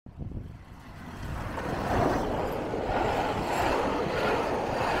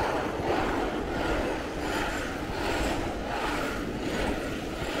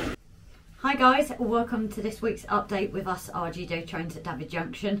Hi guys, welcome to this week's update with us RGJ Trains at Durham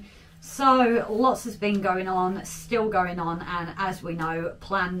Junction. So lots has been going on, still going on, and as we know,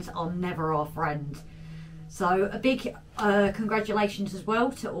 plans are never our friend. So a big congratulations as well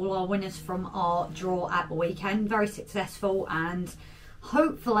to all our winners from our draw at the weekend. Very successful, and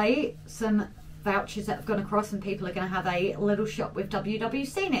hopefully some vouchers that have gone across and people are going to have a little shop with WW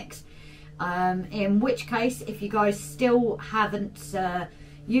Scenics. In which case, if you guys still haven't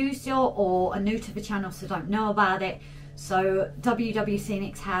used it or are new to the channel so don't know about it, so WW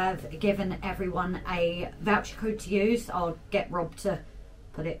Scenics have given everyone a voucher code to use. I'll get Rob to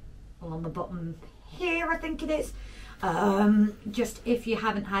put it along the bottom here, I think it is. Just if you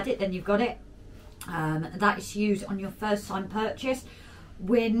haven't had it, then you've got it. That is to use on your first time purchase.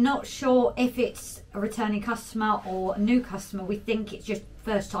 We're not sure if it's a returning customer or a new customer. We think it's just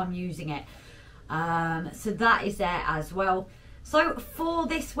first time using it. So that is there as well. So for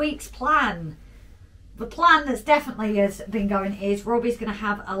this week's plan, the plan that's definitely has been going is Robbie's going to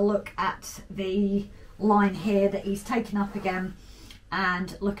have a look at the line here that he's taken up again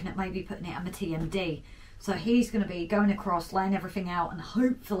and looking at maybe putting it on the TMD. So he's going to be going across, laying everything out, and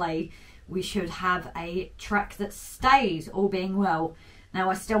hopefully we should have a track that stays, all being well. Now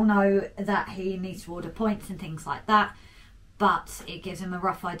I still know that he needs to order points and things like that, but it gives him a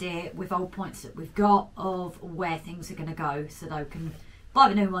rough idea with old points that we've got of where things are going to go, so they can buy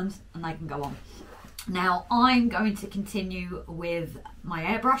the new ones and they can go on. Now I'm going to continue with my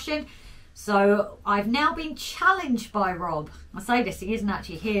airbrushing. So I've now been challenged by Rob. I say this, he isn't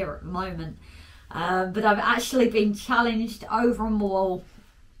actually here at the moment, but I've actually been challenged over on the wall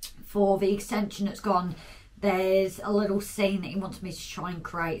for the extension that's gone. There's a little scene that he wants me to try and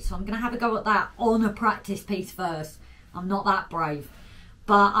create, so I'm going to have a go at that on a practice piece first. I'm not that brave,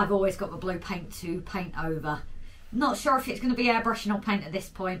 but I've always got the blue paint to paint over. Not sure if it's going to be airbrushing or paint at this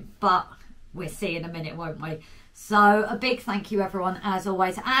point, but we'll see in a minute, won't we? So a big thank you everyone as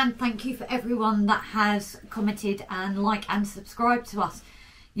always, and thank you for everyone that has commented and liked and subscribed to us.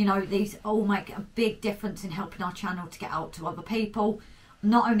 You know, these all make a big difference in helping our channel to get out to other people.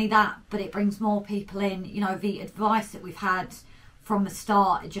 Not only that, but it brings more people in. You know, the advice that we've had from the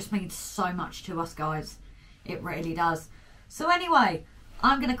start, it just means so much to us guys. It really does. So anyway,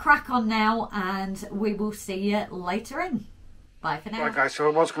 I'm going to crack on now and we will see you later in. Bye for now. Right guys, so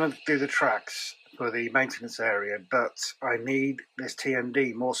I was going to do the tracks for the maintenance area, but I need this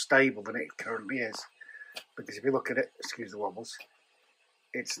TMD more stable than it currently is. Because if you look at it, excuse the wobbles,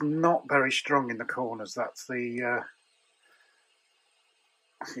 it's not very strong in the corners. That's the...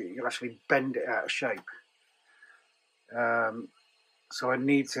 you'll actually bend it out of shape. So I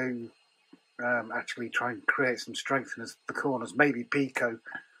need to actually try and create some strengtheners for the corners. Maybe Pico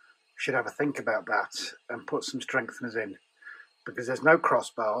should have a think about that and put some strengtheners in, because there's no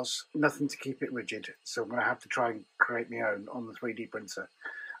crossbars, nothing to keep it rigid, so I'm going to have to try and create my own on the 3D printer.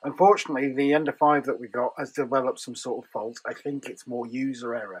 Unfortunately, the Ender 5 that we got has developed some sort of fault. I think it's more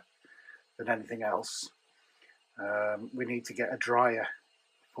user error than anything else. We need to get a dryer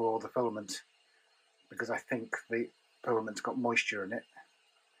for the filament, because I think the filament's got moisture in it.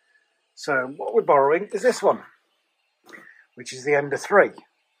 So what we're borrowing is this one, which is the Ender 3.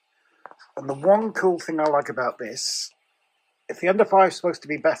 And the one cool thing I like about this, if the Ender 5 is supposed to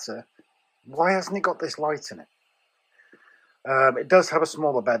be better, why hasn't it got this light in it? It does have a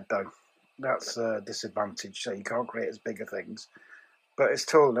smaller bed though. That's a disadvantage, so you can't create as bigger things. But it's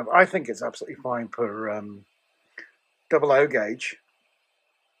tall enough. I think it's absolutely fine for double O gauge.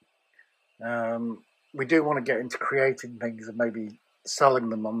 We do want to get into creating things and maybe selling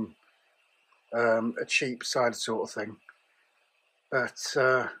them on a cheap side sort of thing. But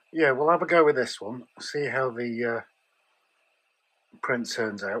yeah, we'll have a go with this one, see how the print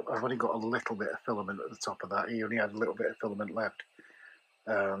turns out. I've only got a little bit of filament at the top of that. He only had a little bit of filament left,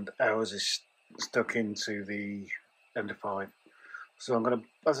 and ours is stuck into the Ender 5. So I'm going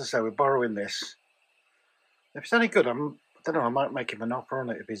to, as I say, we're borrowing this. If it's any good, I don't know, I might make him an offer on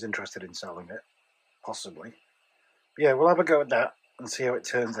it if he's interested in selling it, possibly. But yeah, we'll have a go at that and see how it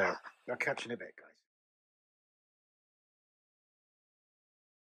turns out. I'll catch you in a bit, guys.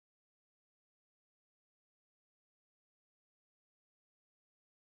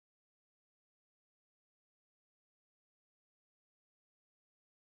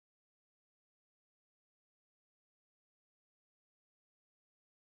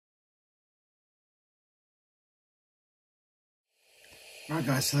 Right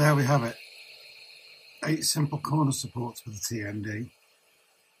guys, so there we have it. 8 simple corner supports for the TMD.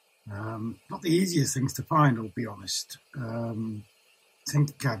 Not the easiest things to find, I'll be honest.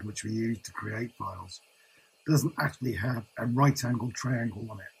 Tinkercad, which we use to create files, doesn't actually have a right angle triangle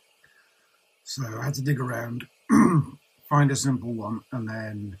on it. So I had to dig around, find a simple one, and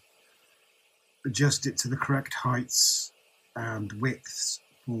then adjust it to the correct heights and widths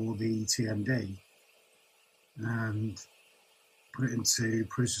for the TMD, and put it into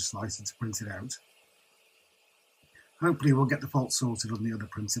Prusa Slicer to print it out. Hopefully we'll get the fault sorted on the other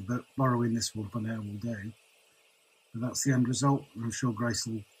printer, but borrowing this one for now will do. But that's the end result. I'm sure Grace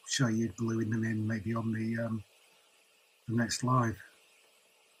will show you gluing them in maybe on the next live.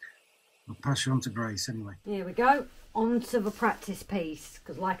 I'll pass you on to Grace anyway. Here we go, on to the practice piece,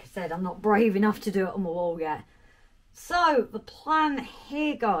 because like I said, I'm not brave enough to do it on the wall yet. So the plan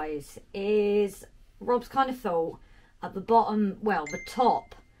here, guys, is Rob's kind of thought at the bottom, well, the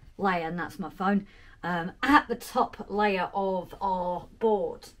top layer, and that's my phone, at the top layer of our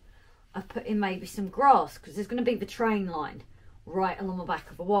board, I've put in maybe some grass, because there's going to be the train line right along the back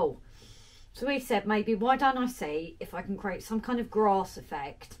of the wall. So we said, maybe why don't I see if I can create some kind of grass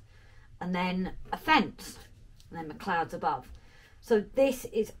effect, and then a fence, and then the clouds above. So this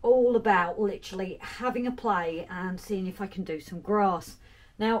is all about literally having a play and seeing if I can do some grass.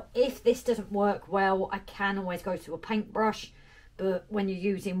 Now, if this doesn't work well, I can always go to a paintbrush, but when you're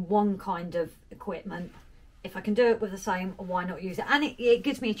using one kind of equipment, if I can do it with the same, why not use it? And it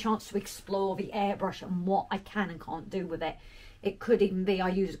gives me a chance to explore the airbrush and what I can and can't do with it. It could even be I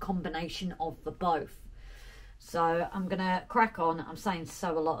use a combination of the both. So I'm going to crack on. I'm saying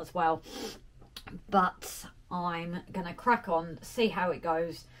so a lot as well, but I'm going to crack on, see how it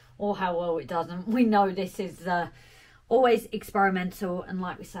goes or how well it doesn't. We know this is always experimental, and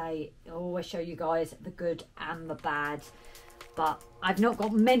like we say, I always show you guys the good and the bad. But I've not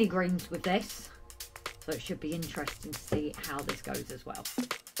got many greens with this, so it should be interesting to see how this goes as well.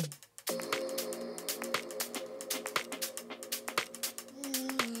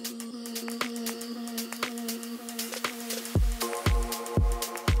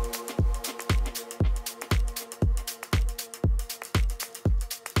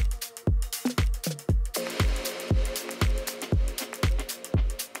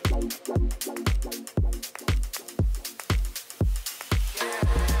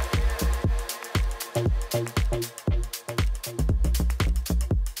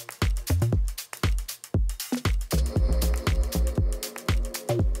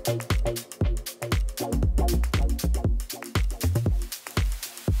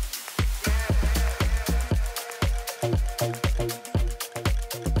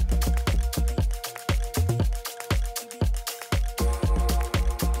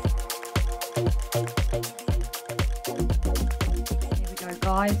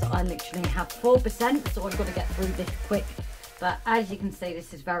 Guys, I literally have 4%, so I've got to get through this quick. But as you can see,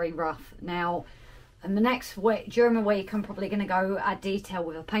 this is very rough. Now, in the next week, during the week, I'm probably going to go add detail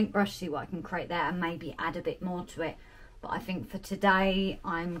with a paintbrush, see what I can create there, and maybe add a bit more to it. But I think for today,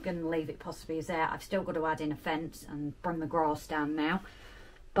 I'm going to leave it possibly as there. I've still got to add in a fence and bring the grass down now.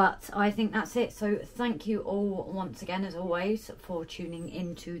 But I think that's it. So thank you all once again, as always, for tuning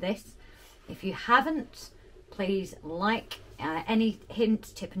into this. If you haven't, please like. Any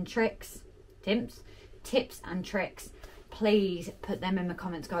hints, tips and tricks, please put them in the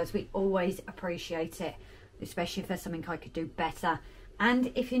comments, guys. We always appreciate it, especially if there's something I could do better.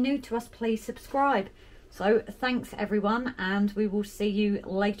 And if you're new to us, please subscribe. So thanks everyone, and we will see you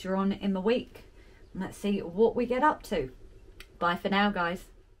later on in the week. Let's see what we get up to. Bye for now, guys.